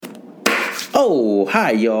Oh,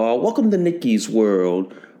 hi, y'all. Welcome to Nikki's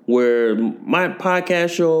World, where my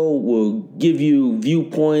podcast show will give you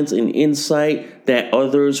viewpoints and insight that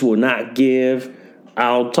others will not give.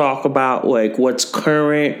 I'll talk about like what's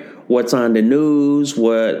current, what's on the news,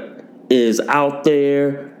 what is out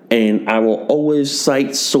there, and I will always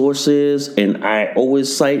cite sources and I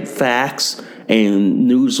always cite facts and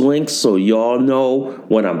news links so y'all know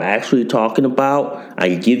what I'm actually talking about. I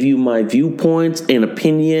give you my viewpoints and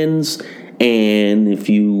opinions, and if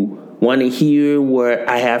you want to hear what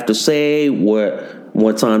I have to say,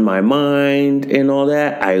 what's on my mind and all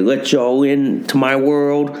that, I let y'all into my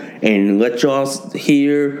world and let y'all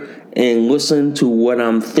hear and listen to what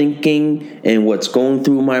I'm thinking and what's going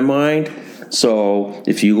through my mind. So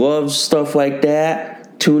if you love stuff like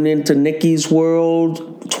that, tune into Nikki's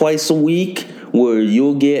World twice a week, where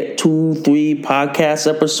you'll get 2-3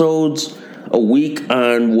 podcast episodes a week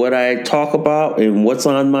on what I talk about and what's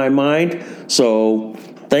on my mind. So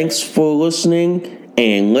thanks for listening,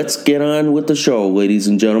 and let's get on with the show, ladies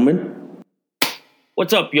and gentlemen.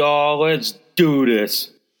 What's up, y'all? Let's do this.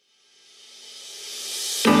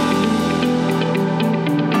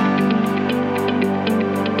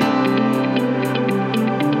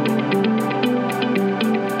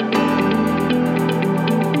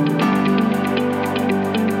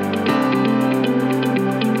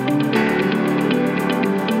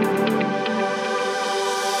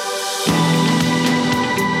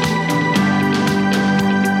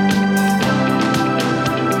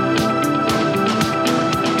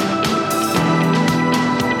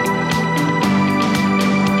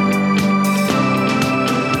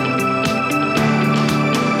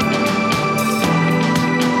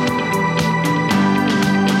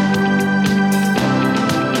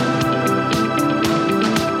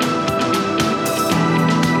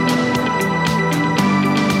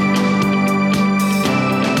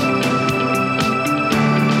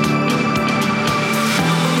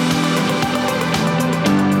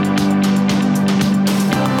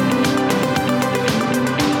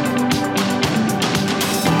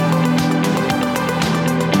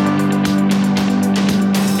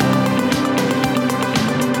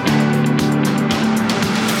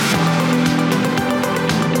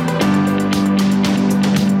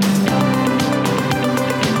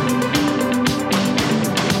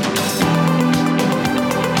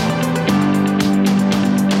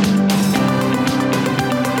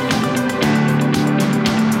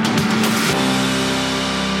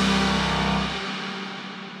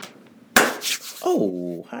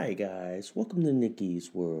 Oh, hi guys. Welcome to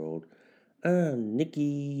Nikki's World. I'm Nikki,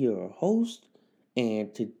 your host,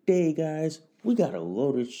 and today, guys, we got a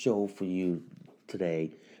loaded show for you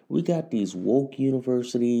today. We got these woke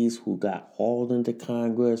universities who got hauled into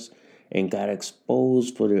Congress and got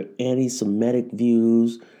exposed for their anti-Semitic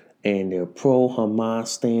views and their pro-Hamas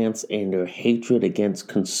stance and their hatred against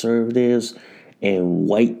conservatives and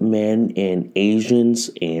white men and Asians,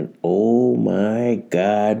 and oh my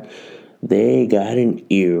God, they got an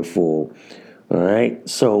earful. All right.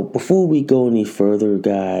 So before we go any further,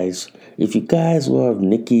 guys, if you guys love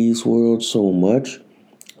Nikki's World so much,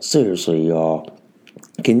 seriously, y'all,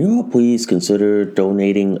 can you all please consider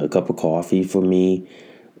donating a cup of coffee for me?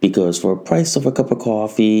 Because for a price of a cup of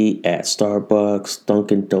coffee at Starbucks,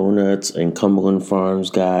 Dunkin' Donuts, and Cumberland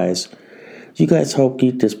Farms, guys, you guys help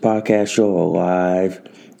keep this podcast show alive.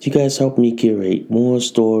 You guys help me curate more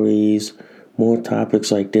stories, more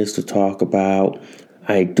topics like this to talk about.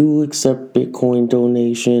 I do accept Bitcoin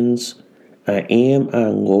donations. I am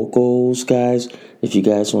on Locals, guys, if you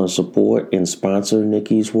guys want to support and sponsor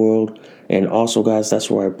Nikki's World. And also, guys,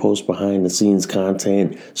 that's where I post behind the scenes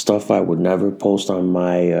content, stuff I would never post on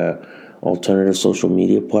my alternative social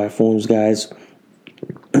media platforms, guys.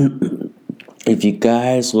 If you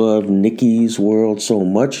guys love Nikki's World so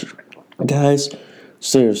much, guys,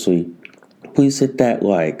 seriously, please hit that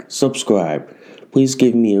like, subscribe. Please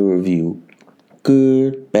give me a review.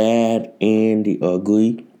 Good, bad, and the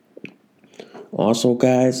ugly. Also,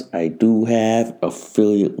 guys, I do have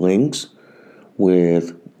affiliate links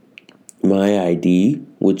with my ID,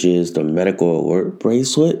 which is the medical alert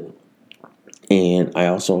bracelet. And I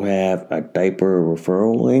also have a diaper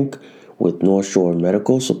referral link with North Shore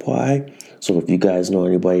Medical Supply. So if you guys know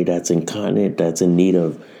anybody that's incontinent, that's in need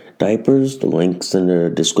of diapers, the link's in the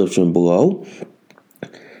description below.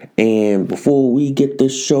 And before we get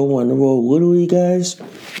this show on the road, literally, guys,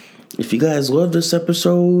 if you guys love this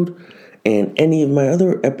episode and any of my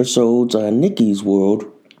other episodes on Nikki's World,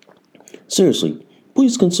 seriously,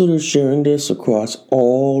 please consider sharing this across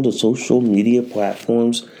all the social media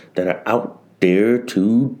platforms that are out there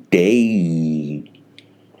today.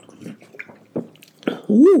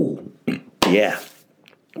 Woo! Yeah,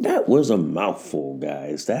 that was a mouthful,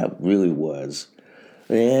 guys. That really was.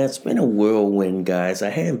 Yeah, it's been a whirlwind, guys. I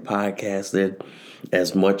hadn't podcasted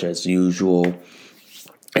as much as usual.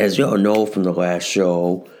 As y'all know from the last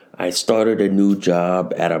show, I started a new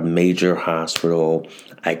job at a major hospital.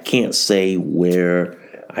 I can't say where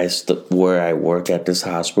where I work at this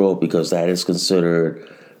hospital because that is considered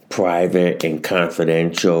private and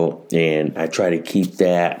confidential, and I try to keep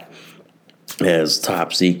that as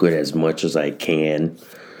top secret as much as I can.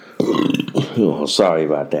 Oh, sorry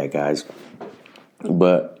about that, guys.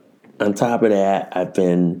 But on top of that, I've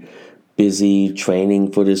been busy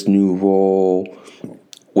training for this new role,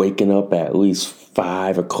 waking up at least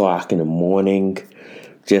 5 o'clock in the morning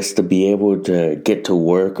just to be able to get to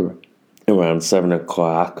work around 7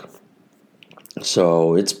 o'clock.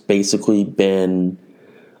 So it's basically been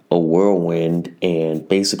a whirlwind and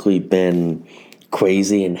basically been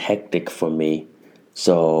crazy and hectic for me.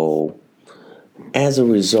 So as a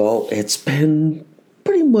result, it's been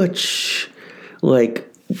pretty much like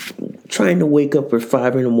trying to wake up at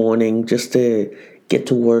 5 in the morning just to get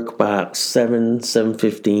to work by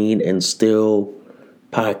 7:15 and still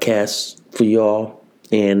podcast for y'all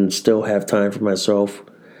and still have time for myself.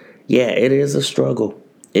 Yeah, it is a struggle.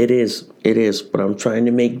 It is, but I'm trying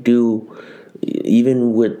to make do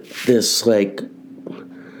even with this like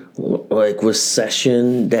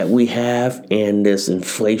recession that we have and this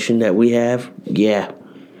inflation that we have. Yeah,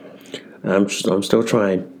 I'm still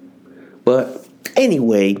trying. But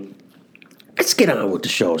anyway, let's get on with the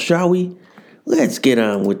show, shall we? Let's get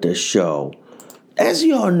on with the show. As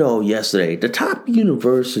y'all know, yesterday, the top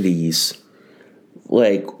universities,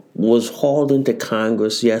 was hauled into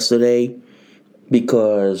Congress yesterday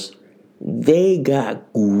because they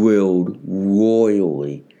got grilled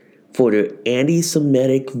royally for their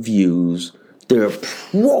anti-Semitic views, their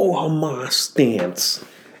pro-Hamas stance,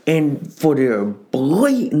 and for their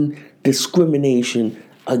blatant discrimination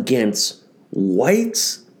against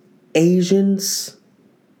whites, Asians,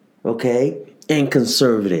 okay, and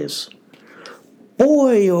conservatives.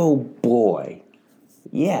 Boy, oh boy.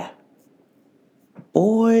 Yeah.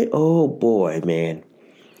 Boy, oh boy, man.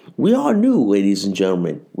 We all knew, ladies and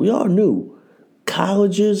gentlemen, we all knew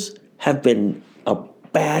colleges have been a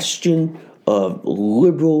bastion of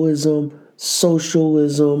liberalism,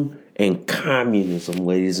 socialism, and communism,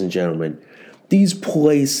 ladies and gentlemen. These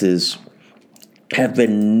places have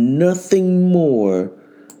been nothing more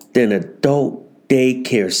than adult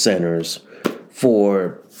daycare centers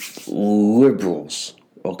for liberals,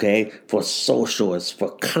 okay? For socialists,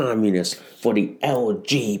 for communists, for the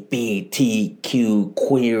LGBTQ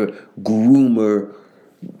queer groomer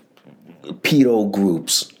pedo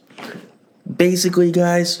groups. Basically,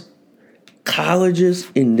 guys, colleges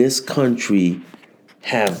in this country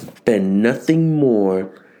have been nothing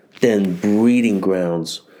more than breeding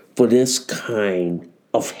grounds for this kind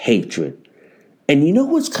of hatred. And you know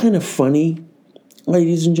what's kind of funny,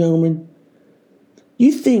 ladies and gentlemen?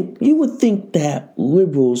 You would think that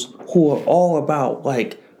liberals who are all about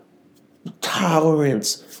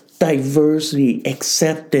tolerance, diversity,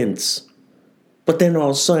 acceptance, but then all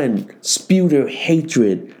of a sudden spew their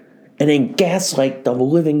hatred and then gaslight the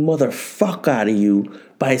living motherfucker out of you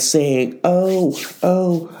by saying, oh,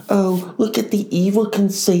 look at the evil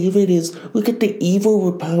conservatives, look at the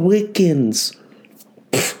evil Republicans.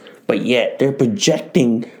 But yet they're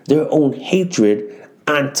projecting their own hatred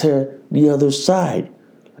onto the other side.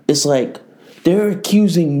 It's like they're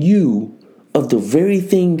accusing you of the very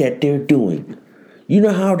thing that they're doing. You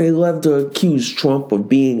know how they love to accuse Trump of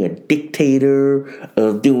being a dictator,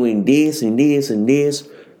 of doing this and this and this,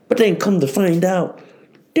 but then come to find out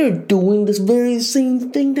they're doing this very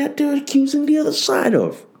same thing that they're accusing the other side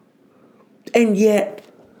of. And yet,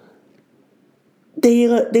 they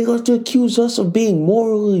love to accuse us of being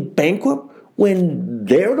morally bankrupt when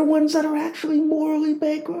they're the ones that are actually morally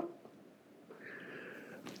bankrupt.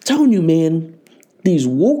 I'm telling you, man, these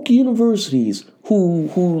woke universities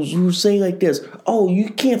who say like this, oh, you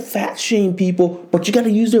can't fat shame people, but you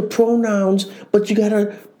gotta use their pronouns, but you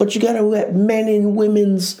gotta let men and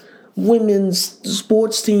women's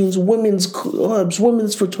sports teams, women's clubs,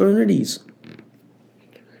 women's fraternities.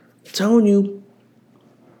 I'm telling you,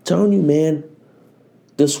 man,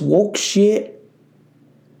 this woke shit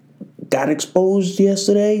got exposed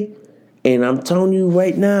yesterday, and I'm telling you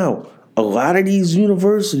right now, a lot of these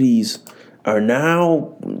universities are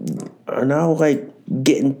now like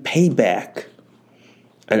getting payback,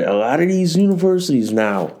 and a lot of these universities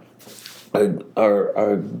now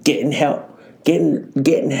are getting help,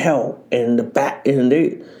 getting help, and the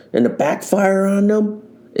backfire on them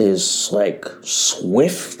is like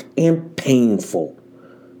swift and painful,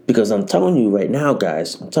 Because I'm telling you right now,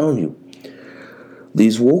 guys, I'm telling you,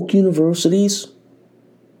 these woke universities,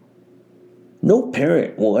 no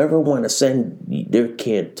parent will ever want to send their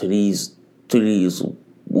kid to these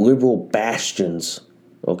liberal bastions,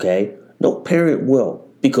 okay? No parent will,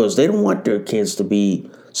 because they don't want their kids to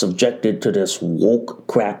be subjected to this woke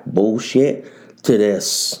crap bullshit, to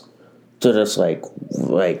this like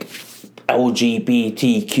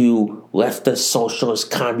LGBTQ leftist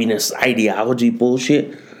socialist communist ideology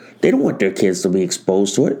bullshit. They don't want their kids to be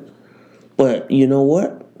exposed to it. But you know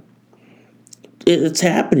what? It's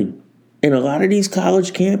happening. In a lot of these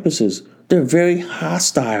college campuses, they're very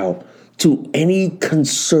hostile to any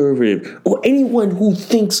conservative or anyone who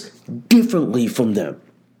thinks differently from them.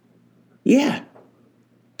 Yeah,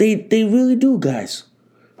 they really do, guys.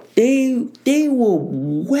 They will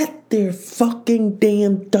wet their fucking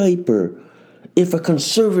damn diaper if a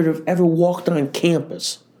conservative ever walked on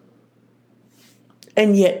campus.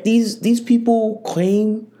 And yet these people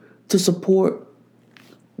claim to support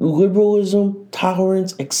liberalism,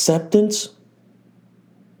 tolerance, acceptance,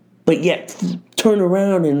 but yet turn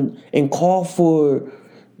around and call for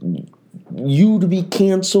you to be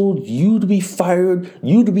canceled, you to be fired,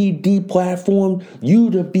 you to be deplatformed, you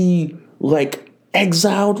to be like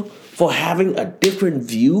exiled for having a different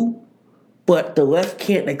view. But the left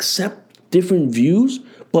can't accept different views,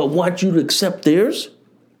 but want you to accept theirs.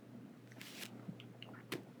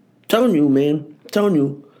 Telling you, man, telling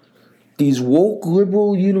you, these woke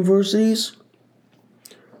liberal universities,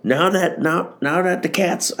 now that the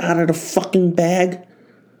cat's out of the fucking bag,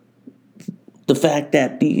 the fact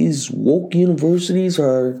that these woke universities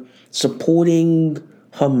are supporting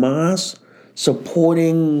Hamas,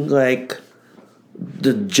 supporting like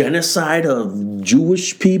the genocide of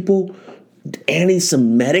Jewish people,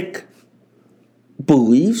 anti-Semitic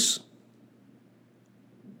beliefs,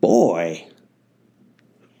 boy,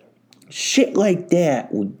 shit like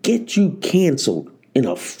that would get you canceled in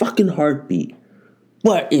a fucking heartbeat.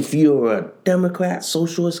 But if you're a Democrat,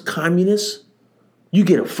 socialist, communist, you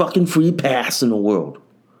get a fucking free pass in the world.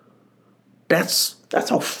 That's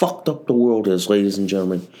how fucked up the world is, ladies and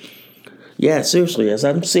gentlemen. Yeah, seriously, as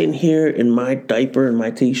I'm sitting here in my diaper and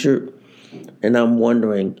my t-shirt, and I'm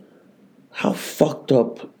wondering, how fucked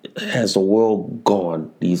up has the world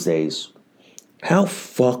gone these days? How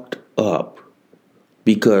fucked up?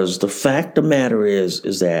 Because the fact of the matter is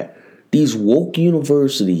that these woke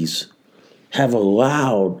universities have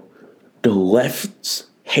allowed the left's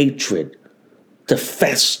hatred to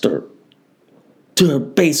fester, to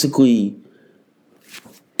basically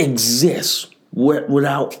exist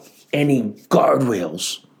without any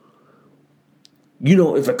guardrails. You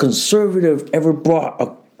know, if a conservative ever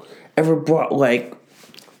brought like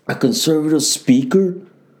a conservative speaker,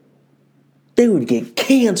 they would get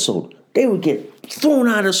canceled. They would get thrown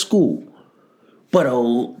out of school. But a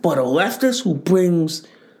leftist who brings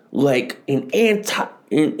like an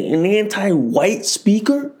anti-white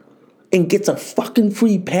speaker and gets a fucking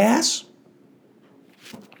free pass?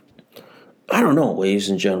 I don't know, ladies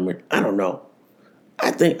and gentlemen. I don't know.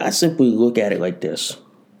 I simply look at it like this.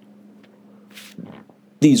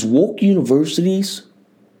 These woke universities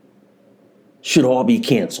should all be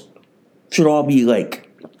canceled. Should all be like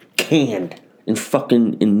canned and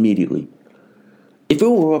fucking immediately. If it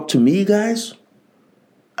were up to me, guys,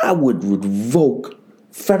 I would revoke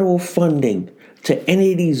federal funding to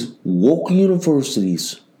any of these woke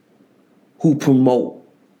universities who promote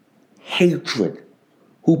hatred,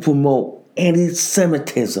 who promote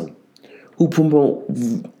anti-Semitism, who promote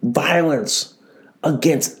violence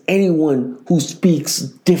against anyone who speaks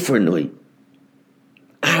differently.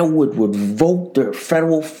 I would revoke their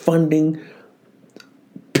federal funding,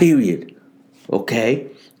 period. Okay?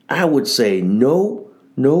 I would say no,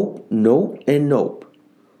 no, no, and nope.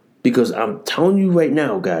 Because I'm telling you right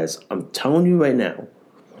now, guys,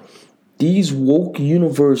 these woke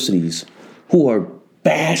universities who are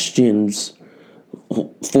bastions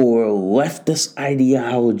for leftist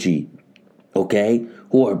ideology, okay,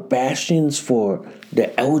 who are bastions for the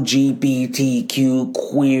LGBTQ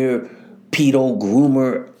queer pedo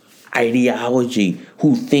groomer ideology,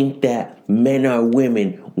 who think that men are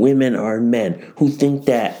women, women are men, who think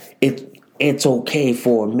that it's okay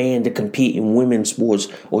for a man to compete in women's sports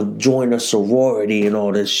or join a sorority and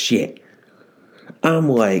all this shit. I'm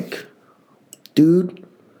like, dude,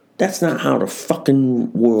 that's not how the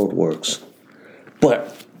fucking world works.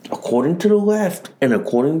 But according to the left and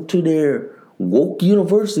according to their woke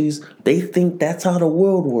universities, they think that's how the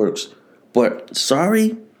world works. But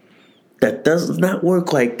sorry, that does not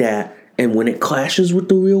work like that. And when it clashes with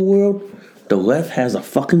the real world, the left has a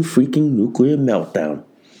fucking freaking nuclear meltdown.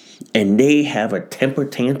 and they have a temper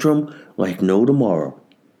tantrum like no tomorrow.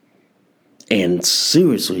 And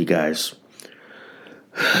seriously, guys,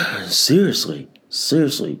 seriously,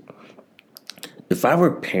 if I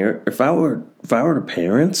were the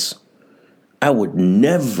parents, I would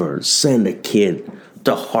never send a kid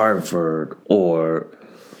to Harvard or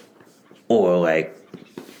like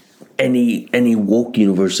any woke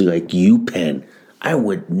university like UPenn. I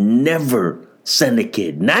would never send a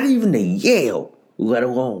kid, not even to Yale, let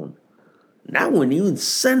alone. And I wouldn't even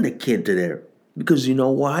send a kid to there. Because you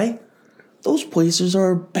know why? Those places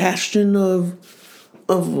are a bastion of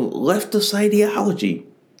leftist ideology.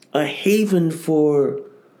 A haven for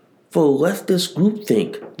leftist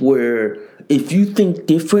groupthink, where if you think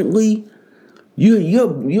differently,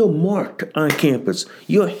 you're marked on campus.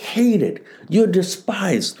 You're hated. You're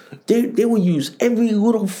despised. They will use every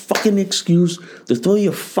little fucking excuse to throw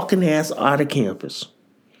your fucking ass out of campus.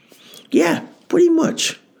 Yeah, pretty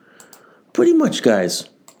much. Pretty much, guys.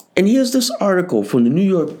 And here's this article from the New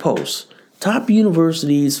York Post. Top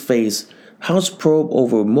universities face House probe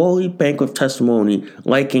over morally bankrupt testimony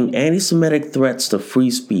liking anti-Semitic threats to free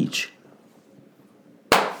speech.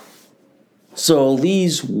 So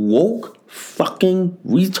these woke, fucking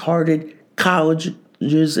retarded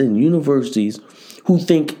colleges and universities who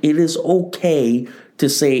think it is okay to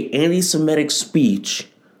say anti-Semitic speech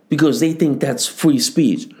because they think that's free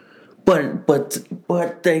speech. But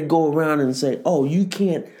they go around and say, "Oh, you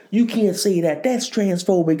can't say that. That's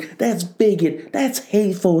transphobic. That's bigot. That's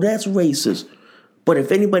hateful. That's racist." But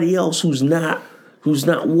if anybody else who's not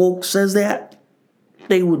woke says that,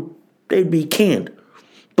 they'd be canned.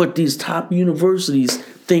 But these top universities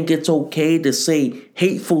think it's okay to say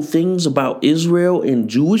hateful things about Israel and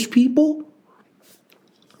Jewish people?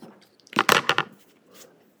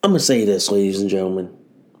 I'm going to say this, ladies and gentlemen.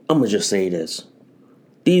 I'm going to just say this.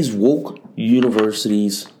 These woke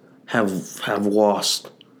universities have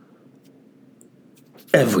lost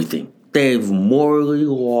everything. They've morally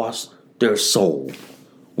lost their soul,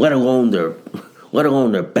 let alone their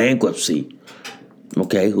bankruptcy.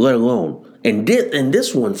 Okay, let alone. And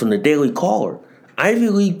this one from the Daily Caller. Ivy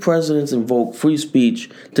League presidents invoke free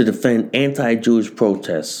speech to defend anti-Jewish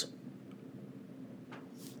protests.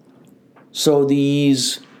 So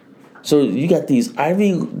you got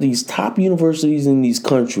these top universities in these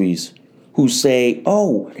countries who say,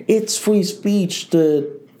 "Oh, it's free speech to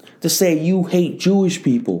say you hate Jewish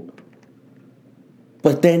people."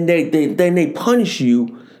 But then they punish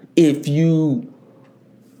you if you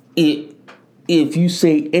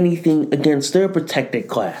say anything against their protected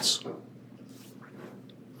class.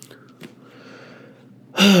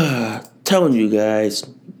 Telling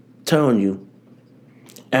you,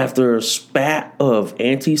 after a spat of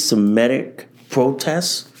anti-Semitic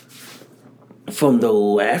protests from the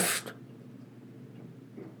left,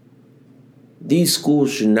 these schools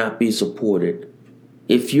should not be supported.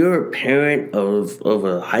 If you're a parent of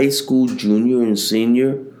a high school junior and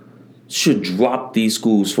senior, should drop these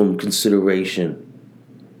schools from consideration.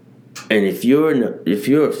 And if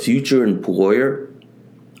you're a future employer,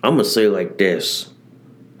 I'm gonna say like this: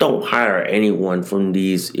 don't hire anyone from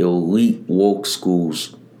these elite woke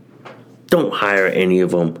schools. Don't hire any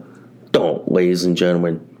of them. Don't, ladies and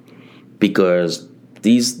gentlemen, because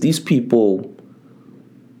these people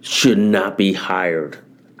should not be hired.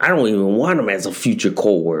 I don't even want them as a future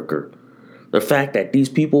co-worker. The fact that these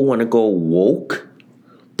people want to go woke,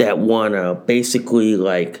 that want to basically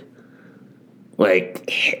like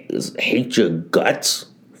hate your guts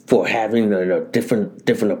for having a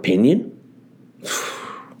different opinion.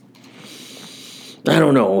 I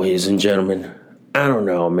don't know, ladies and gentlemen. I don't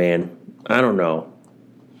know, man. I don't know.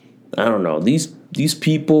 These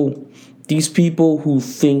people who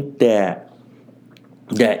think that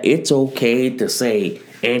it's okay to say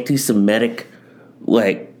anti-Semitic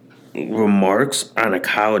like remarks on a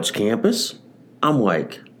college campus, I'm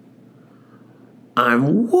like,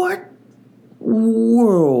 on what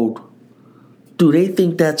world do they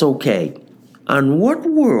think that's okay? On what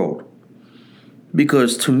world?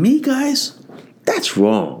 Because to me, guys, that's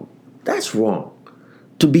wrong. That's wrong.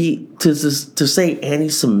 To say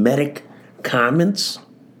anti-Semitic comments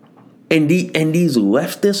and these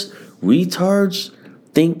leftist retards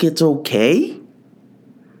think it's okay?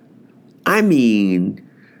 I mean,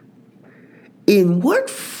 in what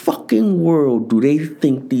fucking world do they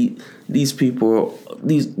think these people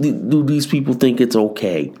think it's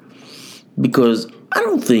okay? Because I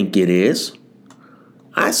don't think it is.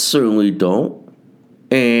 I certainly don't.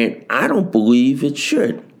 And I don't believe it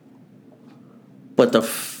should. But the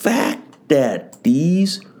fact that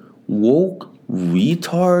these woke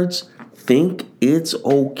retards think it's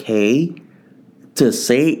okay to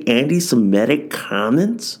say anti-Semitic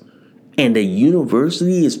comments and the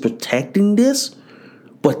university is protecting this,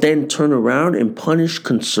 but then turn around and punish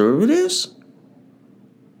conservatives?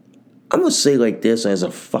 I'm going to say like this as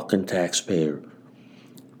a fucking taxpayer.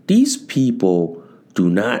 These people do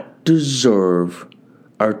not deserve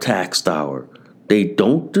our tax dollar. They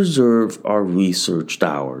don't deserve our research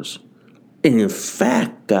dollars. And in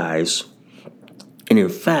fact, guys,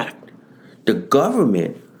 the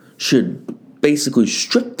government should basically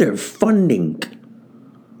strip their funding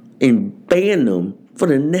and ban them for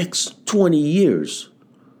the next 20 years.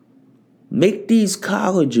 Make these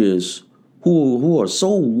colleges who are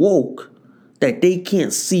so woke that they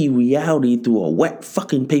can't see reality through a wet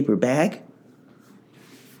fucking paper bag.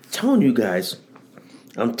 I'm telling you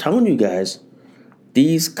guys,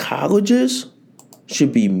 these colleges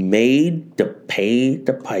should be made to pay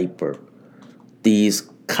the piper. These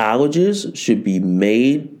colleges should be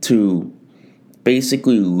made to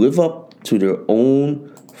basically live up to their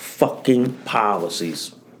own fucking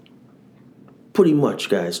policies. Pretty much,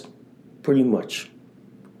 guys. Pretty much.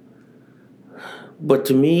 But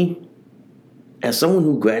to me, as someone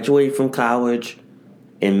who graduated from college,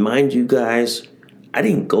 and mind you guys, I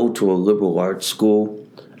didn't go to a liberal arts school.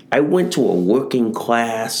 I went to a working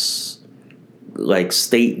class, like,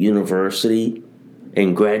 state university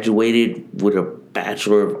and graduated with a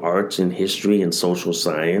Bachelor of Arts in History and Social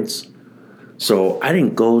Science. So I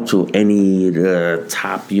didn't go to any of the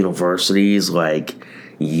top universities like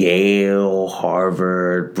Yale,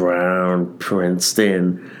 Harvard, Brown,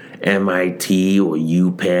 Princeton, MIT, or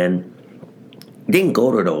UPenn. Didn't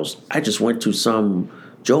go to those. I just went to some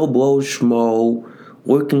Joe Blow Schmo,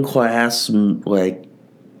 working class, like,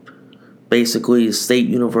 basically state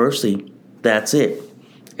university. That's it.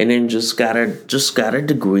 And then just got a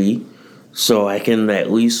degree so I can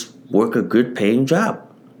at least work a good paying job.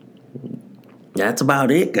 That's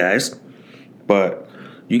about it, guys. But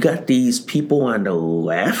you got these people on the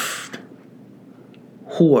left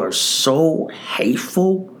who are so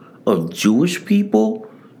hateful of Jewish people,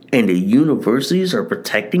 and the universities are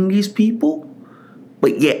protecting these people,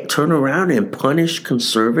 but yet turn around and punish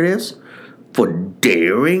conservatives for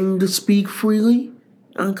daring to speak freely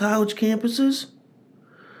on college campuses.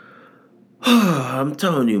 I'm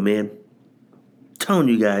telling you, man. Telling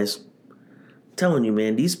you guys. Telling you,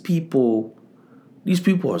 man. These people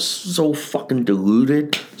are so fucking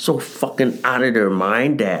deluded, so fucking out of their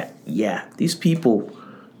mind that, yeah, these people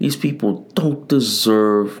don't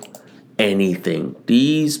deserve anything.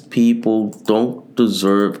 These people don't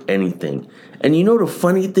deserve anything. And you know the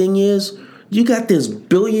funny thing is, you got this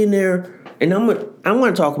billionaire, and I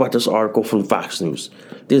want to talk about this article from Fox News.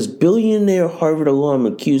 This billionaire Harvard alum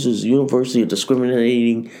accuses the university of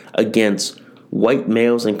discriminating against white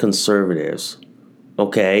males and conservatives.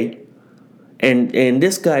 Okay? And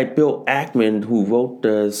this guy, Bill Ackman, who wrote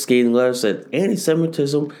the scathing letter, said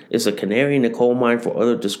anti-Semitism is a canary in the coal mine for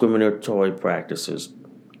other discriminatory practices.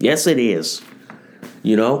 Yes, it is.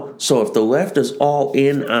 You know? So if the left is all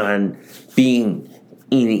in on being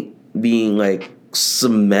like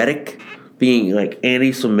Semitic, being like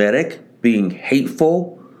anti-Semitic, being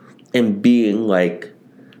hateful, and being like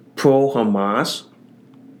pro-Hamas,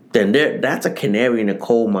 then that's a canary in the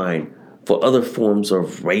coal mine for other forms of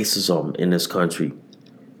racism in this country.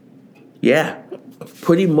 Yeah,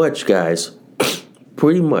 pretty much, guys.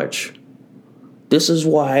 Pretty much. This is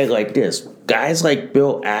why, like this, guys like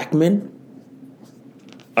Bill Ackman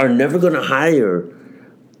are never going to hire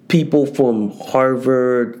people from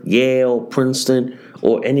Harvard, Yale, Princeton,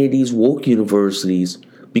 or any of these woke universities,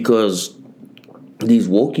 because these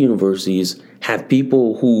woke universities have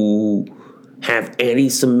people who have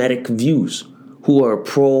anti-Semitic views, who are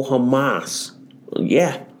pro-Hamas.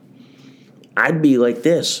 Yeah, I'd be like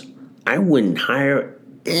this. I wouldn't hire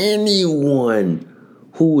anyone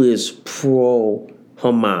who is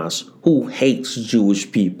pro-Hamas, who hates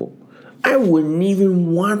Jewish people. I wouldn't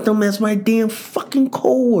even want them as my damn fucking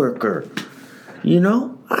coworker. You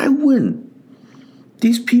know, I wouldn't.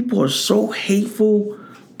 These people are so hateful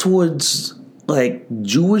towards, like,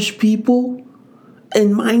 Jewish people.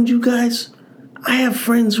 And mind you guys, I have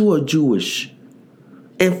friends who are Jewish.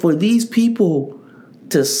 And for these people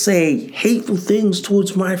to say hateful things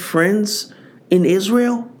towards my friends in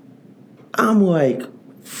Israel, I'm like,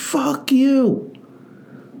 fuck you.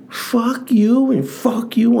 Fuck you and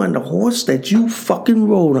fuck you on the horse that you fucking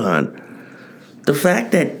rode on. The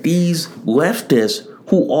fact that these leftists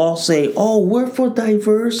who all say, oh, we're for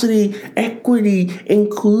diversity, equity,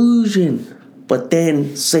 inclusion, but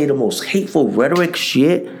then say the most hateful rhetoric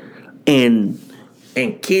shit and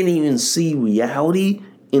can't even see reality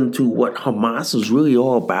into what Hamas is really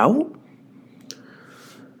all about.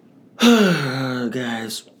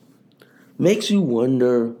 Guys, makes you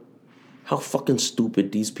wonder how fucking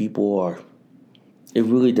stupid these people are. It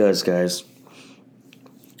really does, guys.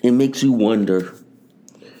 It makes you wonder.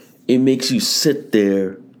 It makes you sit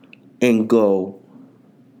there and go,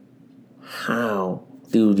 how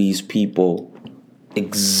do these people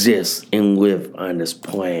exist and live on this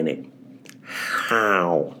planet?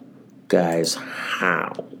 How? Guys,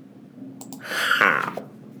 how? How?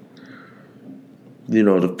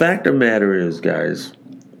 The fact of the matter is, guys,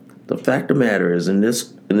 the fact of the matter is in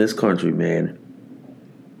this country, man,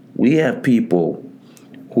 we have people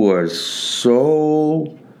who are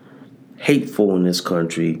so hateful in this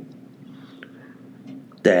country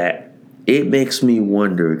that it makes me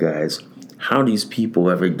wonder, guys, how these people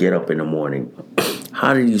ever get up in the morning.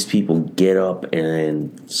 How do these people get up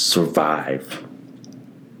and survive?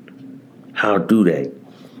 How do they?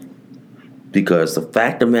 Because the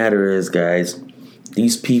fact of the matter is, guys,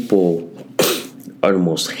 these people are the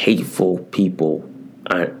most hateful people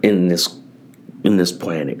in this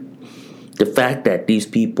planet. The fact that these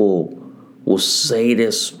people will say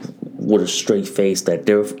this with a straight face, that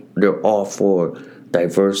they're all for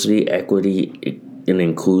diversity, equity, and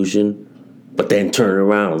inclusion, but then turn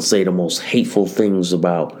around and say the most hateful things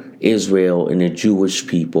about Israel and the Jewish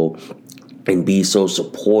people and be so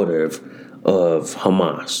supportive of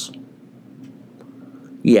Hamas.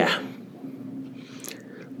 Yeah.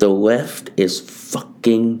 The left is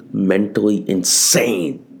fucking mentally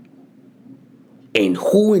insane. And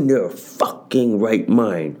who in their fucking right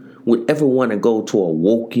mind would ever want to go to a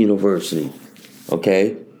woke university?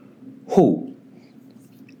 Okay? Who?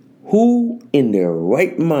 Who in their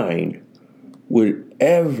right mind would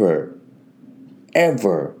ever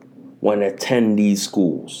want to attend these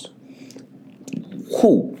schools?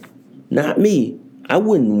 Who? Not me. I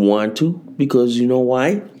wouldn't want to, because you know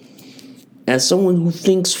why? As someone who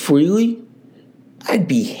thinks freely, I'd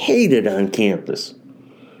be hated on campus.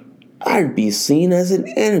 I'd be seen as an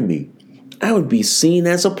enemy. I would be seen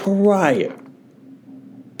as a pariah.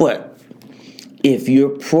 But if you're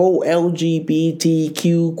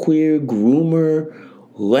pro-LGBTQ, queer, groomer,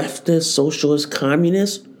 leftist, socialist,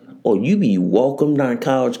 communist, you be welcomed on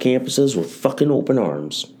college campuses with fucking open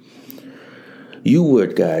arms. You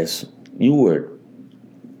would, guys. You would.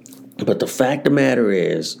 But the fact of the matter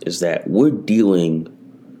is that we're dealing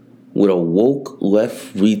with a woke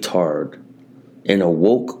left retard and a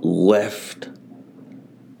woke left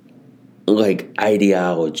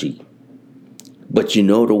ideology. But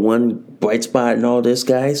the one bright spot in all this,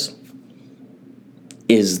 guys,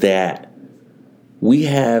 is that we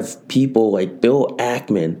have people like Bill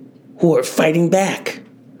Ackman who are fighting back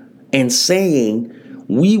and saying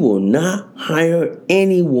we will not hire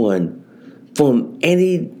anyone from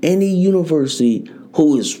any university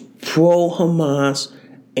who is pro-Hamas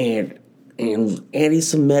and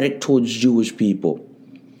anti-Semitic towards Jewish people.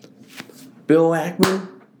 Bill Ackman,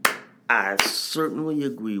 I certainly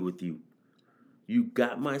agree with you. You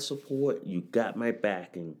got my support. You got my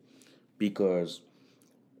backing. Because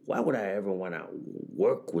why would I ever want to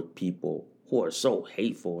work with people who are so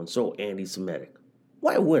hateful and so anti-Semitic?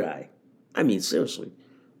 Why would I? I mean, seriously,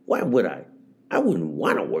 why would I? I wouldn't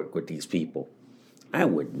want to work with these people. I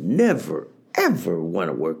would never, ever want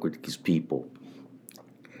to work with these people.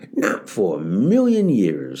 Not for a million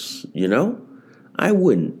years, I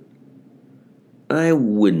wouldn't.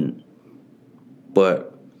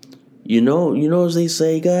 But, as they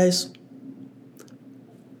say, guys,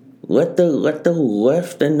 let the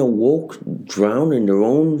left and the woke drown in their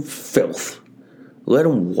own filth. Let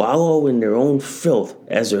them wallow in their own filth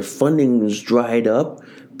as their funding is dried up.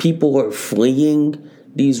 People are fleeing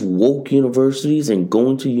these woke universities and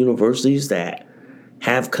going to universities that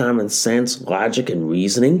have common sense, logic, and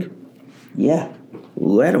reasoning. Yeah,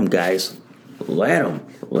 let them, guys. Let them.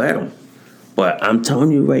 But I'm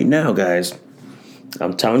telling you right now, guys.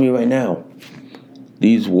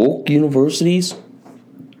 These woke universities,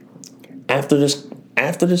 after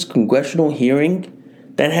this congressional hearing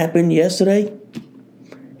that happened yesterday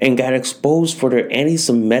and got exposed for their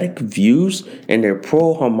anti-Semitic views and their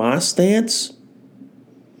pro-Hamas stance,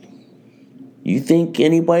 you think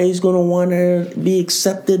anybody's going to want to be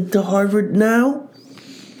accepted to Harvard now?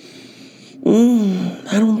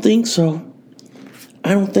 I don't think so.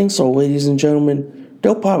 Ladies and gentlemen.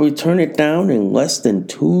 They'll probably turn it down in less than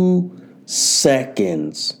 2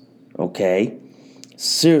 seconds. Okay?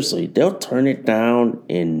 Seriously, they'll turn it down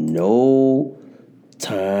in no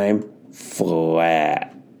time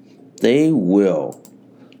flat. They will.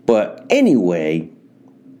 But anyway,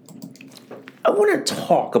 I want to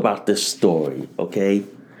talk about this story, okay?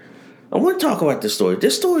 I want to talk about this story.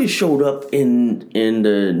 This story showed up in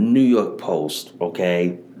the New York Post,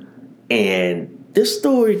 okay? And this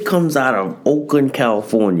story comes out of Oakland,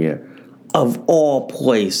 California, of all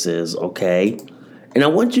places, okay? And I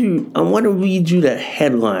want to read you the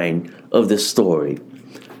headline of this story.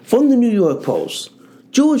 From the New York Post.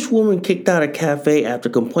 Jewish woman kicked out of cafe after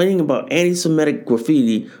complaining about anti-Semitic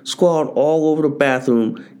graffiti scrawled all over the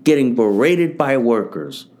bathroom, getting berated by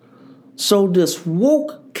workers. So this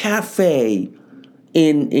woke cafe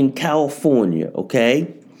in California,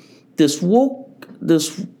 okay? This woke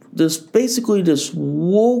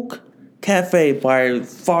cafe by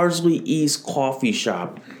Farsley East Coffee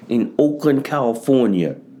Shop in Oakland,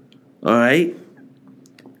 California, all right,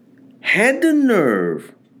 had the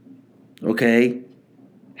nerve, okay,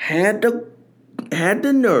 had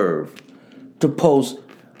the nerve to post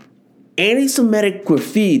anti-Semitic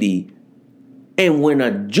graffiti, and when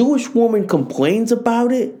a Jewish woman complains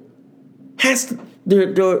about it,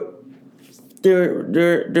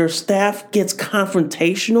 their staff gets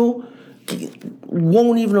confrontational,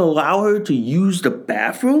 won't even allow her to use the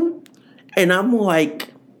bathroom, and I'm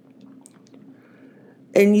like,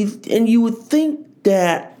 and you would think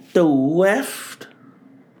that the left.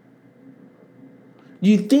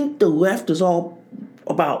 You think the left is all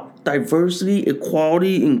about diversity,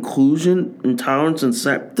 equality, inclusion, intolerance, and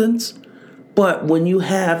acceptance? But when you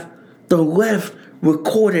have the left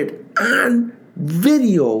recorded on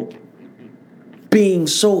video being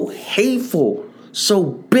so hateful, so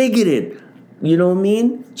bigoted, you know what I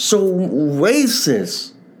mean? So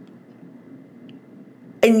racist.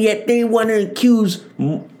 And yet they want to accuse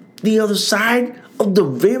the other side of the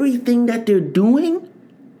very thing that they're doing?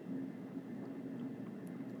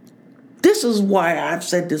 This is why I've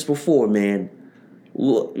said this before, man.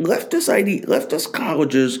 Leftist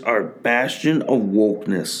colleges are a bastion of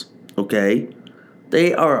wokeness, okay?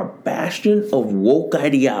 They are a bastion of woke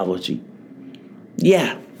ideology.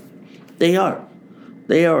 Yeah, they are.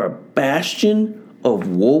 They are a bastion of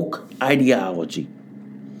woke ideology.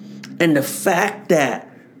 And the fact that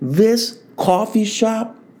this coffee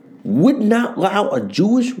shop would not allow a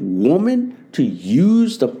Jewish woman to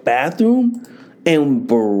use the bathroom and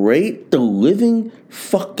berate the living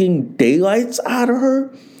fucking daylights out of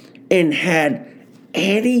her and had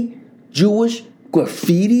anti-Jewish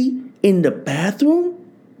graffiti in the bathroom?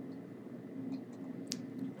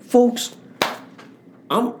 Folks,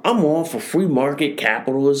 I'm all for free market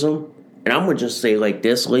capitalism, and I'm going to just say like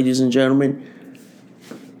this, ladies and gentlemen,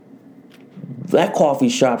 that coffee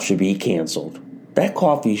shop should be canceled. That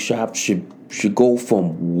coffee shop should go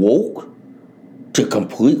from woke to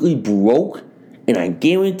completely broke. And I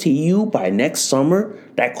guarantee you by next summer,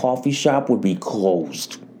 that coffee shop would be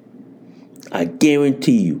closed. I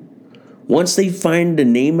guarantee you. Once they find the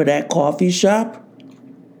name of that coffee shop,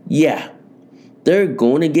 yeah, they're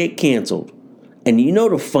going to get canceled. And you know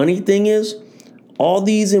the funny thing is, all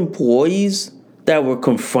these employees that were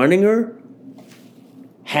confronting her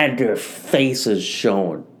had their faces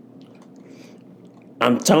shown.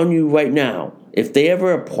 I'm telling you right now, if they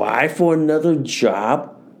ever apply for another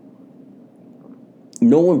job,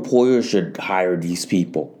 no employer should hire these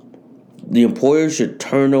people. The employer should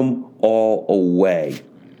turn them all away.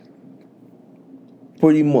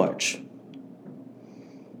 Pretty much.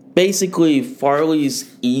 Basically,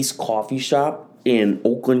 Farley's East Coffee Shop in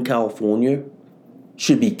Oakland, California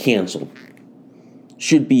should be canceled.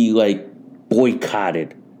 Should be like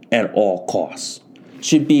boycotted at all costs.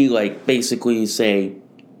 Should be like basically say,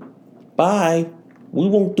 bye, we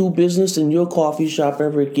won't do business in your coffee shop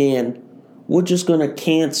ever again. We're just going to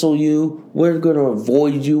cancel you. We're going to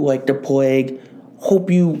avoid you like the plague. Hope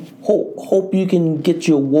you can get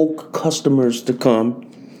your woke customers to come,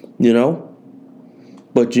 you know?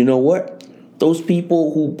 But you know what? Those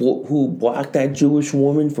people who blocked that Jewish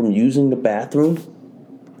woman from using the bathroom,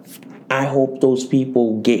 I hope those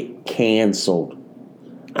people get canceled.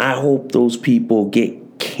 I hope those people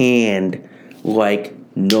get canned like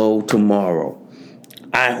no tomorrow.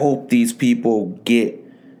 I hope these people get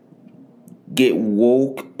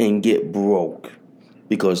woke and get broke,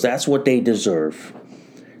 because that's what they deserve.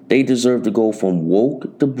 They deserve to go from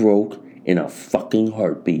woke to broke in a fucking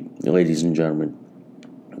heartbeat, ladies and gentlemen.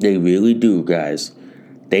 They really do, guys.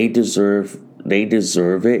 They deserve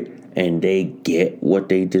it, and they get what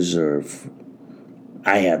they deserve.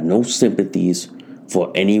 I have no sympathies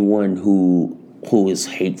for anyone who is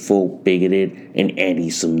hateful, bigoted, and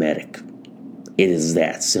anti-Semitic. It is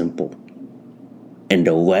that simple. And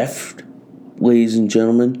the left, ladies and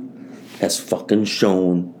gentlemen, has fucking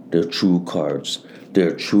shown their true cards.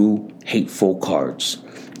 Their true hateful cards.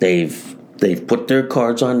 They've put their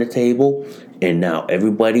cards on the table, And now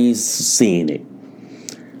everybody's seeing it.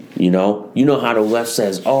 You know how the left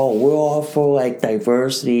says, "Oh, we're all for like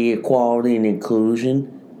diversity, equality, and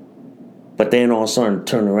inclusion," but then all of a sudden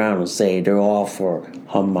turn around and say they're all for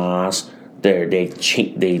Hamas.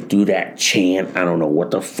 They do that chant. I don't know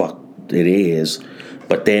what the fuck it is,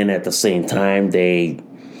 but then at the same time they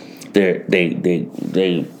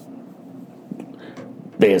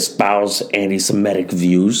espouse anti-Semitic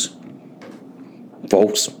views.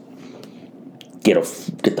 Folks, get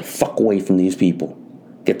the fuck away from these people.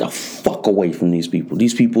 Get the fuck away from these people.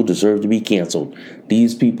 These people deserve to be canceled.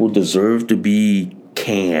 These people deserve to be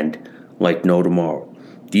canned like no tomorrow.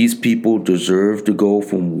 These people deserve to go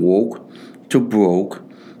from woke to broke,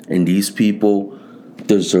 and these people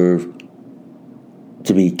deserve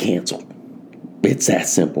to be canceled. It's that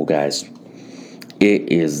simple, guys.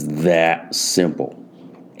 It is that simple.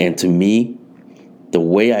 And to me, the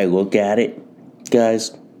way I look at it,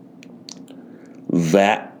 guys,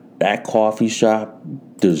 that coffee shop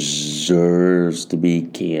deserves to be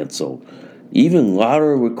canceled. Even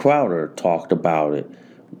Louder with Crowder talked about it.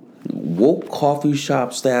 Woke coffee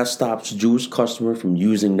shop staff stops Jewish customer from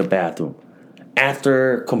using the bathroom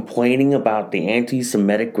after complaining about the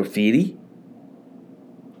anti-Semitic graffiti.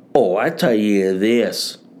 Oh, I tell you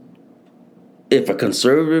this. If a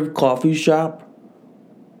conservative coffee shop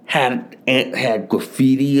had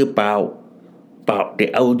graffiti about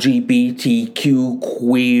the LGBTQ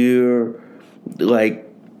queer, like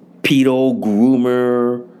pedo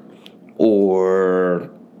groomer, or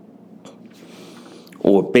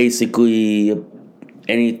basically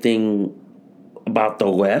anything about the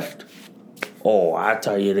left, oh, I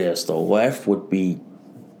tell you this, the left would be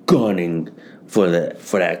gunning for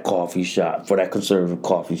that coffee shop, for that conservative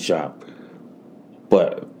coffee shop.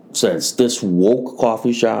 But since this woke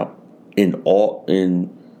coffee shop in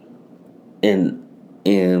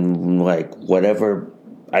like whatever,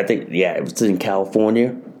 I think, yeah, if it's in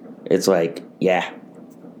California, it's like, yeah,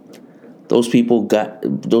 those people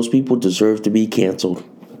deserve to be canceled.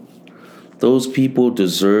 Those people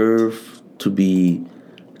deserve to be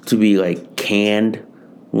like canned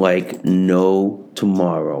like no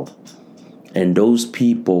tomorrow. And those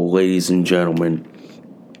people, ladies and gentlemen,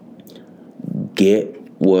 get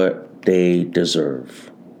what they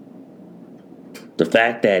deserve. The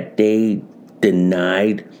fact that they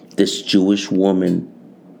denied this Jewish woman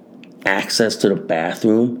access to the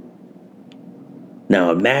bathroom.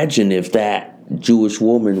 Now imagine if that Jewish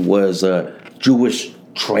woman was a Jewish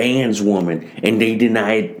trans woman and they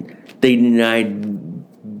denied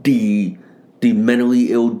the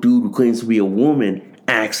mentally ill dude who claims to be a woman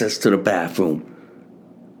access to the bathroom.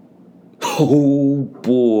 Oh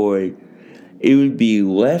boy. It would be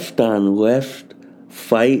left on left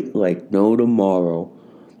fight like no tomorrow.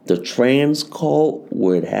 The trans cult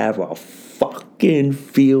would have a fucking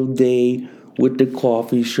field day with the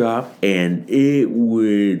coffee shop, and it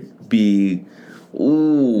would be,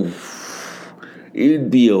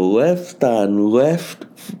 it'd be a left on left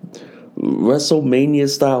WrestleMania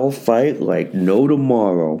style fight like no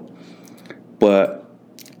tomorrow. But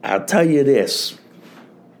I'll tell you this,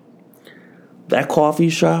 that coffee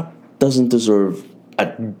shop doesn't deserve a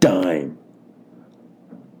dime.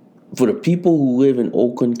 For the people who live in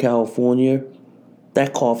Oakland, California,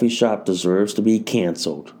 that coffee shop deserves to be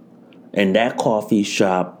canceled. And that coffee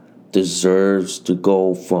shop deserves to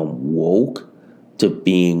go from woke to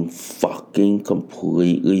being fucking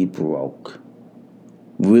completely broke.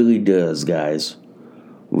 Really does, guys.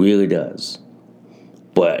 Really does.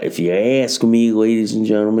 But if you ask me, ladies and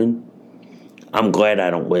gentlemen, I'm glad I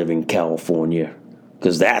don't live in California.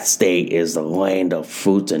 Because that state is the land of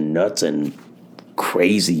fruits and nuts and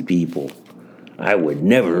crazy people. I would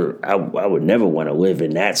never want to live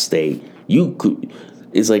in that state.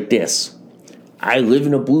 It's like this. I live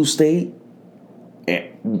in a blue state.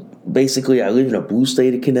 And basically, I live in a blue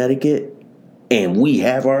state of Connecticut. And we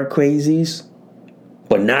have our crazies.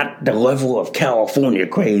 But not the level of California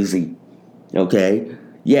crazy. Okay?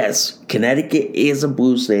 Yes, Connecticut is a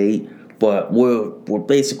blue state. But we're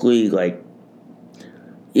basically like,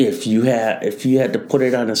 if you had to put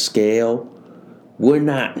it on a scale, we're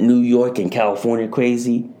not New York and California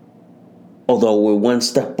crazy, although we're one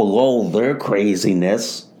step below their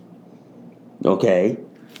craziness, okay?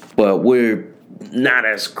 But we're not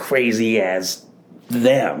as crazy as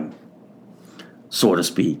them, so to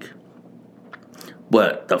speak.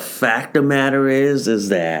 But the fact of the matter is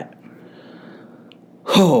that,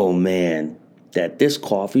 oh man, that this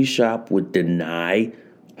coffee shop would deny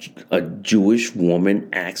a Jewish woman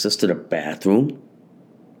access to the bathroom.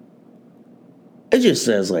 It just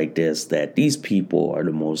says like this, that these people are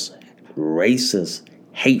the most racist,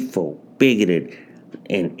 hateful bigoted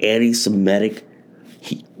and anti-Semitic,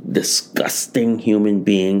 disgusting human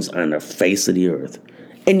beings on the face of the earth.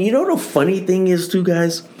 And you know the funny thing is, too,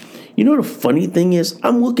 guys? You know the funny thing is,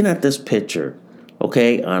 I'm looking at this picture,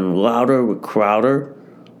 okay, on Louder with Crowder,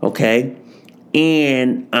 okay,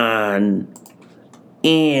 and on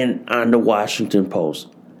the Washington Post.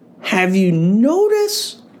 Have you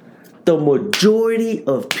noticed the majority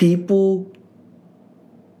of people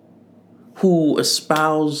who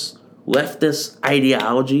espouse leftist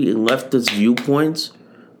ideology and leftist viewpoints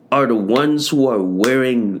are the ones who are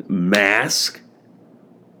wearing masks?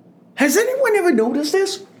 Has anyone ever noticed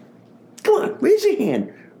this? Come on, raise your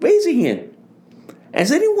hand. Raise your hand.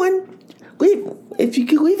 Has anyone, if you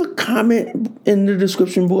could leave a comment in the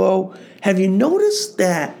description below, have you noticed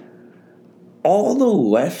that all the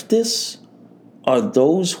leftists are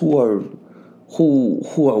those who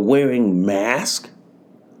are wearing masks?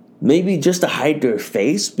 Maybe just to hide their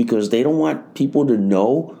face because they don't want people to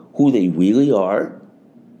know who they really are?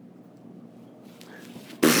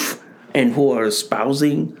 And who are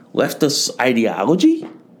espousing leftist ideology?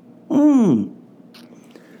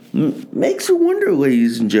 Makes you wonder,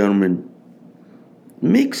 ladies and gentlemen.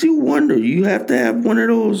 Makes you wonder. You have to have one of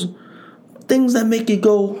those things that make you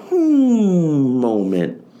go,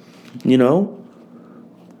 moment. You know?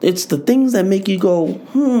 It's the things that make you go,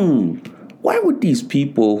 why would these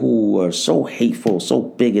people who are so hateful, so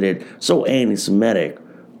bigoted, so anti-Semitic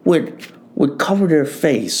would cover their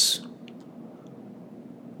face?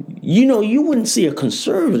 You know, you wouldn't see a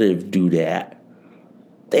conservative do that.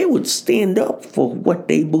 They would stand up for what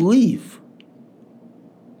they believe.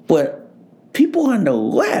 But people on the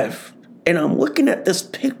left, and I'm looking at this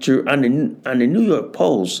picture on the New York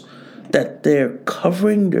Post, that they're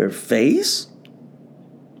covering their face?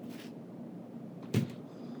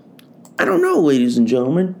 I don't know, ladies and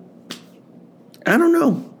gentlemen. I don't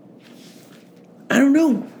know.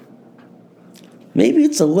 Maybe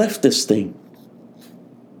it's a leftist thing.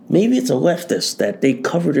 Maybe it's a leftist that they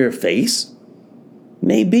cover their face.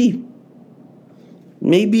 Maybe,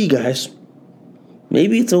 guys.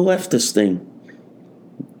 Maybe it's a leftist thing.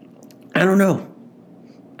 I don't know.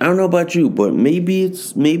 I don't know about you, but maybe it's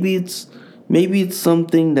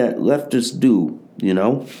something that leftists do, you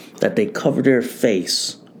know, that they cover their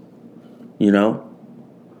face, you know,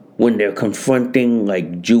 when they're confronting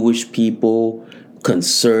like Jewish people,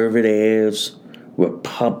 conservatives,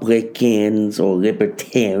 Republicans, or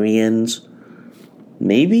libertarians.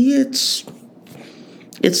 Maybe it's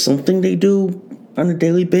something they do on a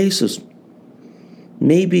daily basis.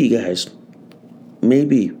 Maybe, guys.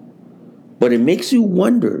 Maybe. But it makes you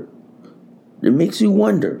wonder. It makes you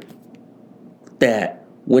wonder that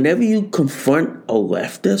whenever you confront a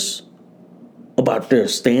leftist about their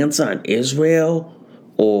stance on Israel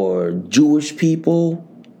or Jewish people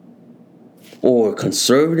or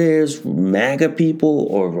conservatives, MAGA people,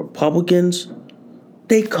 or Republicans,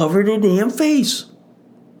 they cover their damn face.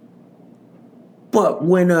 But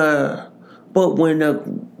when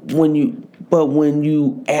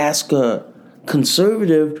you ask a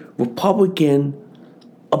conservative Republican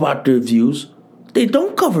about their views, they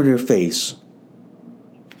don't cover their face.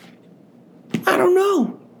 I don't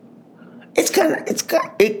know. It's kind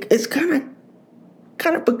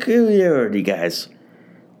of peculiarity, guys,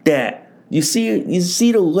 that you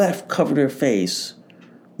see the left cover their face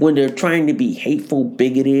when they're trying to be hateful,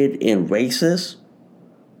 bigoted, and racist,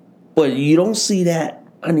 but you don't see that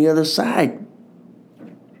on the other side.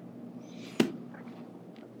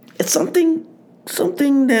 It's something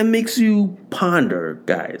that makes you ponder,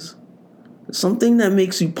 guys. Something that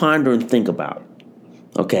makes you ponder and think about.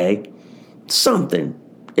 Okay? Something.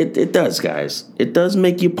 It does, guys. It does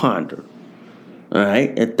make you ponder.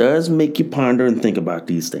 Alright? It does make you ponder and think about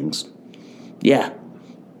these things. Yeah.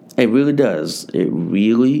 It really does. It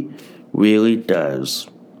really, really does.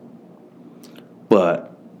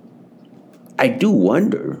 But I do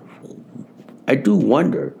wonder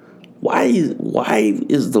why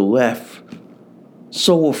is the left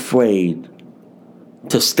so afraid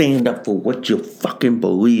to stand up for what you fucking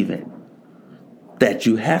believe in, that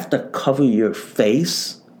you have to cover your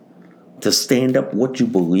face to stand up what you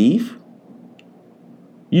believe?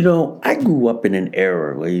 You know, I grew up in an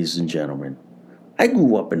era, ladies and gentlemen. I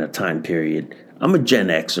grew up in a time period. I'm a Gen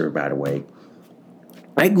Xer, by the way.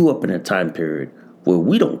 I grew up in a time period where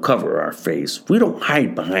we don't cover our face. We don't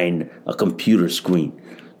hide behind a computer screen.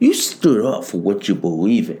 You stood up for what you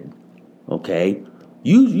believe in, okay?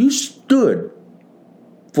 You stood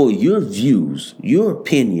for your views, your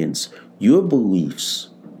opinions, your beliefs.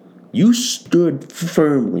 You stood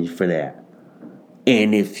firmly for that.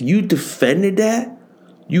 And if you defended that,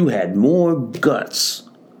 you had more guts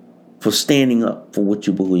for standing up for what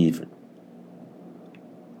you believe in.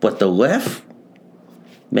 But the left,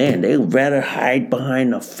 man, they'd rather hide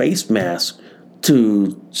behind a face mask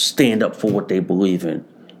to stand up for what they believe in,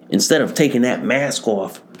 instead of taking that mask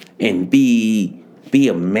off and be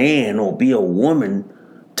a man or be a woman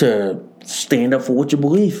to stand up for what you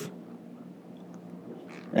believe.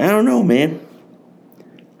 I don't know, man.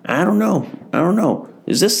 I don't know.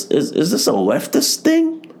 Is this a leftist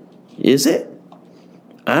thing? Is it?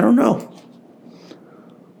 I don't know.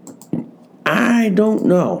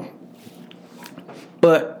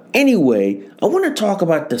 But anyway, I want to talk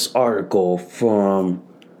about this article from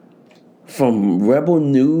Rebel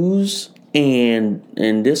News and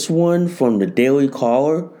this one from the Daily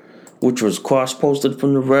Caller, which was cross-posted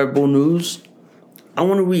from the Rebel News. I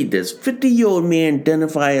want to read this. 50-year-old man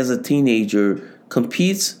identified as a teenager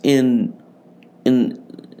competes in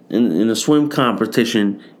a swim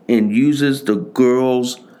competition and uses the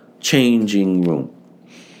girls' changing room.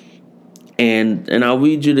 And I'll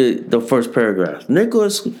read you the first paragraph.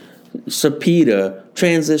 Nicholas Cepeda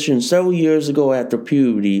transitioned several years ago after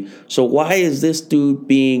puberty. So why is this dude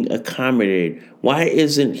being accommodated? Why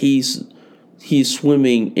isn't he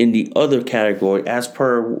swimming in the other category as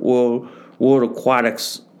per World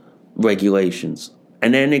Aquatics regulations?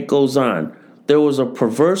 And then it goes on. There was a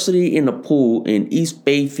perversity in the pool in East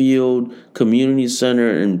Bayfield Community Center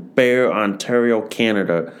in Barrie, Ontario,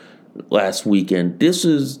 Canada last weekend. This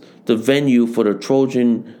is the venue for the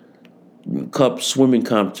Trojan Cup swimming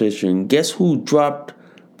competition. Guess who dropped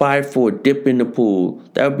by for a dip in the pool?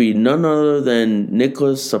 That would be none other than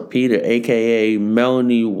Nicholas Cepeda, a.k.a.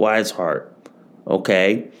 Melanie Weishart.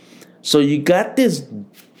 Okay? So you got this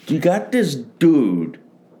dude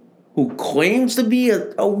who claims to be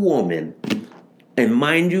a woman, and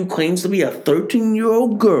mind you, claims to be a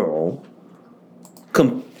 13-year-old girl,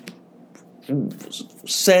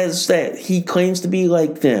 says that he claims to be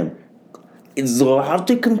like them, is allowed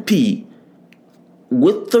to compete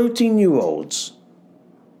with 13-year-olds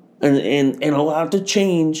and allowed to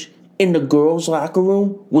change in the girls' locker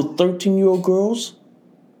room with 13-year-old girls.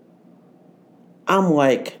 I'm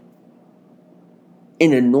like,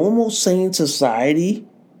 in a normal, sane society,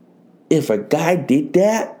 if a guy did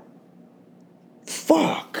that,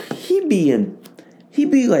 fuck, he'd be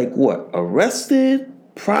like, what, arrested,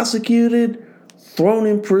 prosecuted, thrown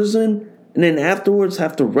in prison, and then afterwards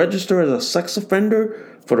have to register as a sex offender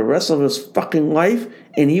for the rest of his fucking life,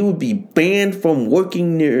 and he would be banned from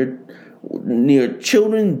working near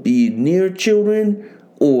children,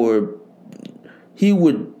 or he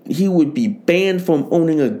would be banned from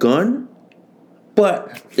owning a gun.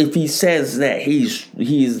 But if he says that he's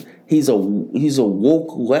a woke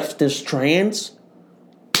leftist trans,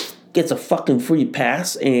 gets a fucking free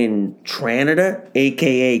pass in Tranada,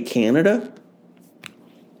 aka Canada.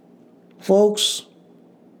 Folks,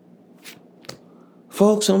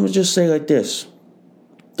 I'm gonna just say like this.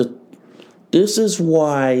 This is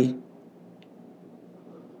why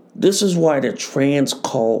the trans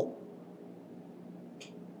cult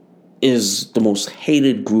is the most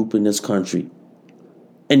hated group in this country.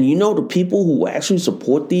 And you know the people who actually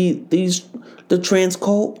support the trans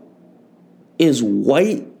cult is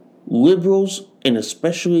white liberals, and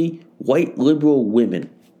especially white liberal women.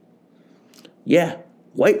 Yeah,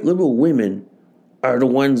 white liberal women are the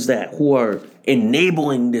ones who are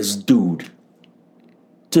enabling this dude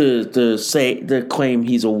to claim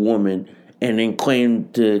he's a woman, and then claim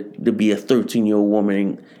to be a 13-year-old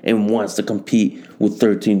woman and wants to compete with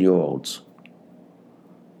 13-year-olds.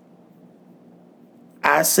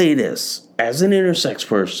 I say this as an intersex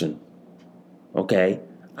person, okay?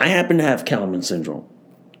 I happen to have Kallman syndrome.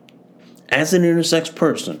 As an intersex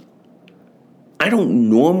person, I don't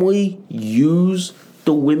normally use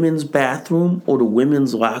the women's bathroom or the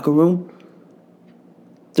women's locker room.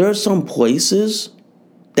 There are some places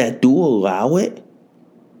that do allow it,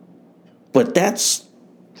 but that's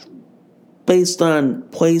based on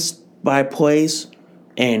place by place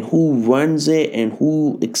and who runs it and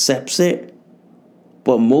who accepts it.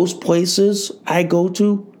 But most places I go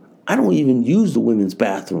to, I don't even use the women's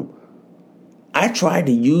bathroom. I try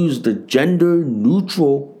to use the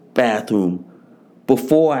gender-neutral bathroom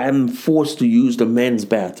before I'm forced to use the men's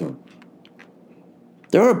bathroom.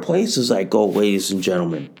 There are places I go, ladies and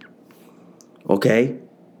gentlemen, okay,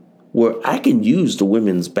 where I can use the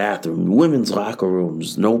women's bathroom, women's locker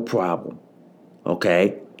rooms, no problem,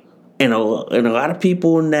 okay? And a lot of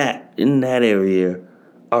people in that area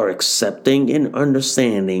are accepting and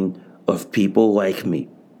understanding of people like me.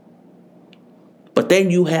 But then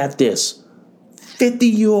you have this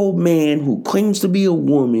 50-year-old man who claims to be a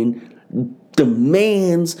woman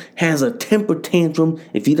demands, has a temper tantrum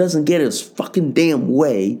if he doesn't get his fucking damn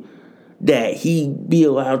way, that he be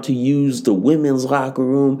allowed to use the women's locker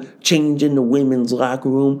room, change in the women's locker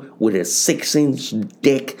room with his 6-inch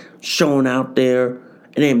dick showing out there,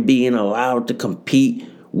 and then being allowed to compete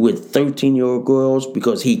with 13-year-old girls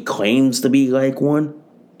because he claims to be like one?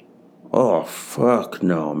 Oh, fuck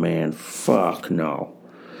no, man. Fuck no.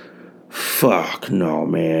 Fuck no,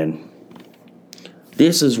 man.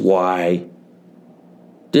 This is why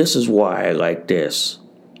I like this.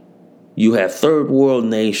 You have third world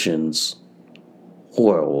nations who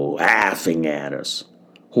are laughing at us,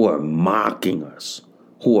 who are mocking us,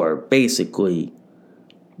 who are basically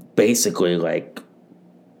like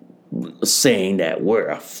saying that we're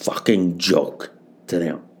a fucking joke to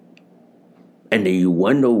them. And then you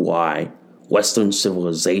wonder why Western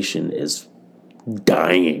civilization is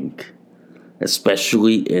dying,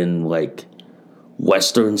 especially in like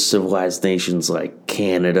Western civilized nations like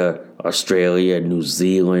Canada, Australia, New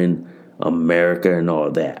Zealand, America, and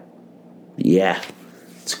all that. Yeah,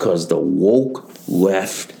 it's because the woke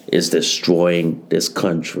left is destroying this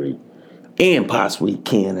country. And possibly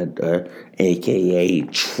Canada, aka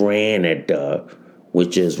Tranada,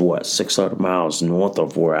 which is 600 miles north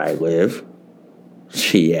of where I live.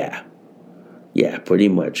 Yeah, pretty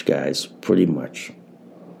much, guys, pretty much.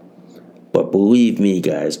 But believe me,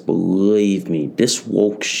 guys, this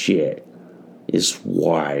woke shit is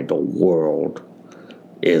why the world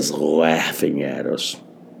is laughing at us.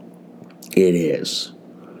 It is.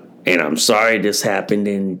 And I'm sorry this happened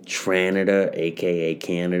in Tranada, aka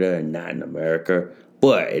Canada, and not in America.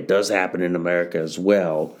 But it does happen in America as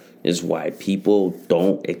well, is why people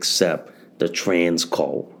don't accept the trans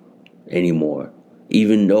cult anymore.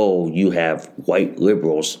 Even though you have white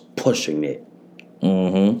liberals pushing it.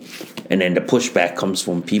 And then the pushback comes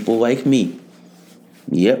from people like me.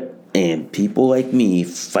 Yep, and people like me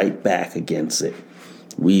fight back against it.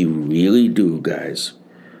 We really do, guys.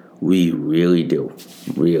 We really do.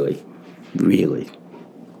 Really.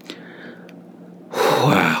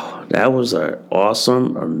 Wow, that was an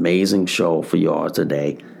awesome, amazing show for y'all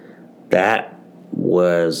today. That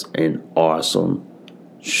was an awesome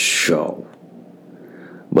show.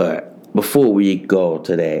 But before we go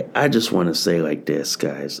today, I just want to say like this,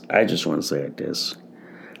 guys. I've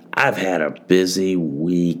had a busy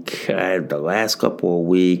week. I had the last couple of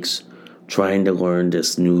weeks trying to learn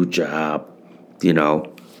this new job,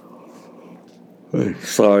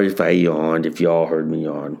 Sorry if I yawned, if y'all heard me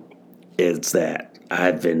yawn. It's that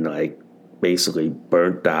I've been basically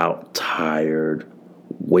burnt out, tired,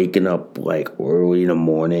 waking up early in the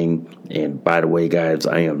morning. And by the way, guys,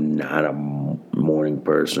 I am not a morning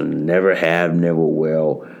person. Never have, never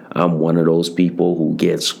will. I'm one of those people who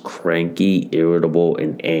gets cranky, irritable,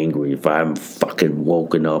 and angry if I'm fucking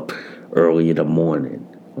woken up early in the morning.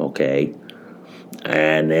 Okay?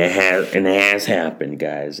 And it has happened,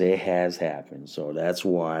 guys. It has happened. So that's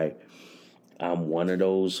why I'm one of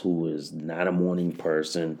those who is not a morning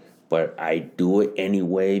person, but I do it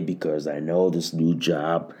anyway because I know this new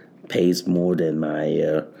job pays more than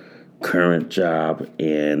my current job.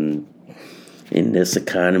 And in this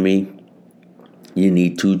economy, you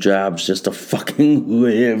need 2 jobs just to fucking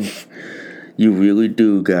live. You really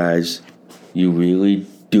do, guys. You really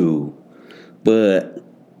do. But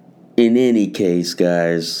in any case,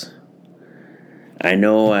 guys, I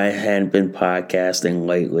know I hadn't been podcasting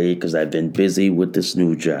lately because I've been busy with this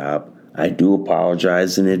new job. I do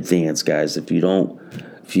apologize in advance, guys. If you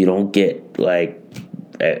get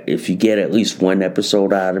if you get at least 1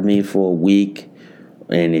 episode out of me for a week,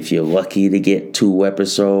 and if you're lucky to get 2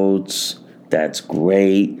 episodes, that's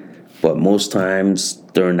great. But most times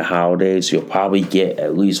during the holidays, you'll probably get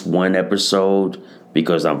at least 1 episode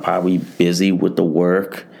because I'm probably busy with the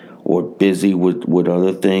work or busy with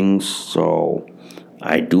other things. So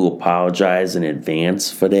I do apologize in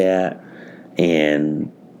advance for that.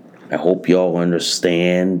 And I hope y'all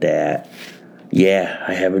understand that, yeah,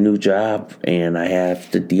 I have a new job and I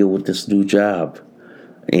have to deal with this new job.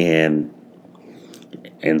 And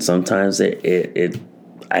sometimes I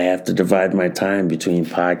have to divide my time between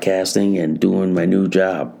podcasting and doing my new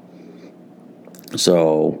job.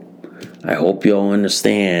 So I hope y'all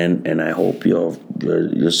understand, and I hope you'll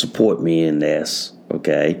support me in this,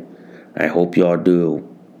 okay? I hope y'all do.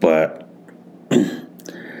 But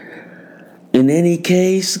in any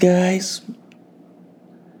case, guys,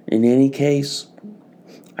 I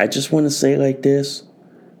just want to say like this.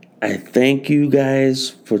 I thank you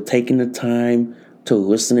guys for taking the time to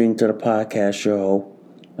listening to the podcast show,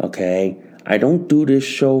 okay? I don't do this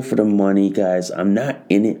show for the money, guys. I'm not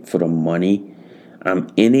in it for the money. I'm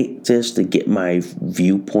in it just to get my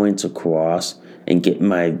viewpoints across and get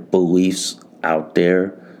my beliefs out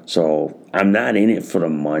there. So I'm not in it for the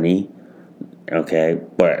money, okay?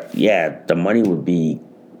 But yeah, the money would be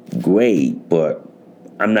great, but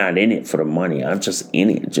I'm not in it for the money. I'm just in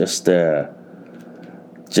it just to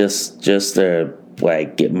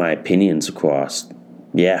like get my opinions across.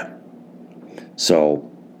 Yeah.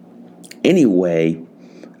 So anyway,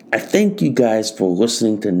 I thank you guys for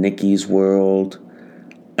listening to Nikki's World.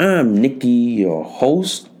 I'm Nikki, your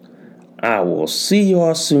host. I will see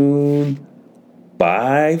y'all soon.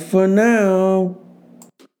 Bye for now.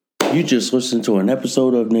 You just listened to an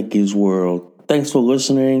episode of Nikki's World. Thanks for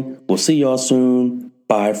listening. We'll see y'all soon.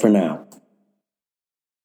 Bye for now.